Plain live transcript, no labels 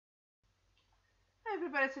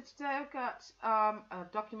everybody, so today I've got a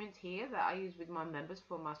document here that I use with my members,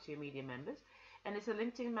 for Master Your Media members, and it's a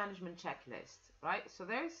LinkedIn management checklist, right? So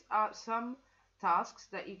there's some tasks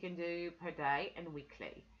that you can do per day and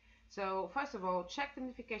weekly. So first of all, check the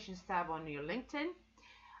notifications tab on your LinkedIn,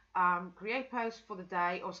 create posts for the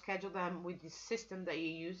day or schedule them with the system that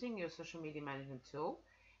you're using, your social media management tool,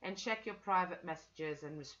 and check your private messages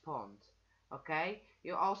and respond. Okay,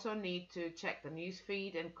 you also need to check the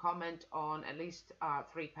newsfeed and comment on at least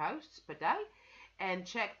 3 posts per day, and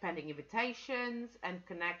check pending invitations and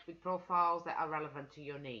connect with profiles that are relevant to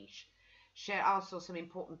your niche. Share also some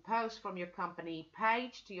important posts from your company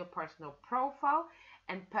page to your personal profile,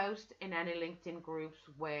 and post in any LinkedIn groups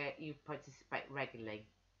where you participate regularly.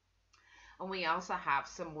 And we also have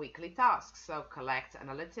some weekly tasks, so collect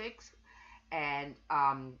analytics and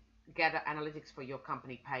gather analytics for your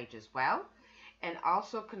company page as well, and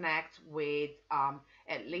also connect with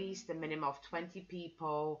at least a minimum of 20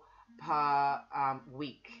 people per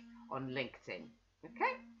week on LinkedIn.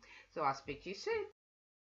 Okay, so I'll speak to you soon.